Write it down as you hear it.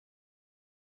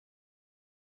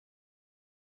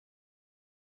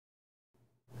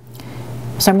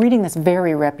So I'm reading this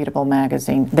very reputable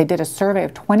magazine. They did a survey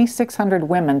of 2,600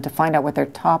 women to find out what their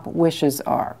top wishes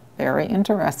are. Very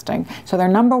interesting. So their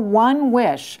number one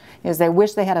wish is they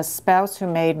wish they had a spouse who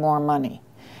made more money.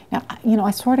 Now, you know, I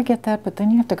sort of get that, but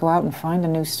then you have to go out and find a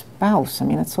new spouse. I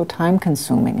mean, it's so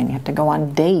time-consuming, and you have to go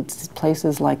on dates,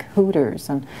 places like Hooters,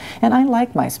 and I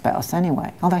like my spouse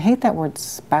anyway. Although I hate that word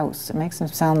spouse. It makes him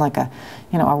sound like a,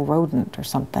 you know, a rodent or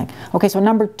something. Okay, so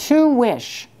number two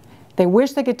wish. They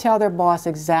wish they could tell their boss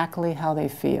exactly how they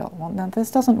feel. Well, now this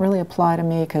doesn't really apply to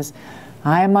me because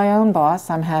I am my own boss,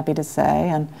 I'm happy to say,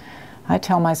 and I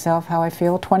tell myself how I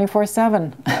feel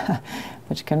 24/7,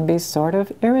 which can be sort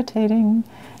of irritating.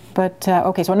 But,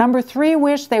 okay, so number three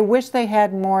wish they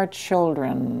had more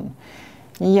children.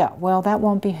 Yeah, well, that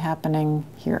won't be happening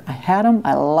here. I had them,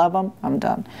 I love them, I'm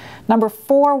done. Number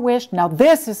four wish, now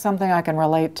this is something I can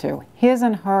relate to. His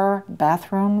and her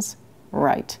bathrooms,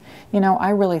 right. You know, I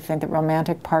really think that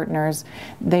romantic partners,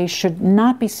 they should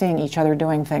not be seeing each other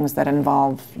doing things that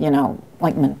involve, you know,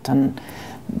 ointment and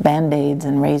Band-Aids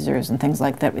and razors and things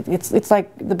like that. It's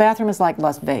like, the bathroom is like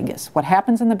Las Vegas. What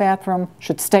happens in the bathroom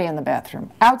should stay in the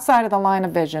bathroom, outside of the line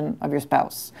of vision of your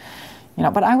spouse. You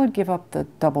know, but I would give up the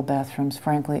double bathrooms,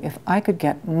 frankly, if I could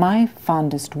get my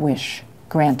fondest wish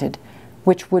granted,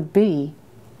 which would be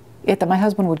that my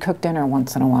husband would cook dinner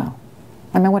once in a while.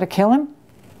 I mean, would it kill him?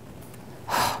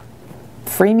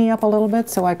 Free me up a little bit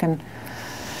so I can,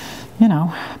 you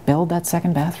know, build that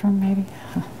second bathroom, maybe?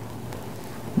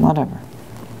 Whatever.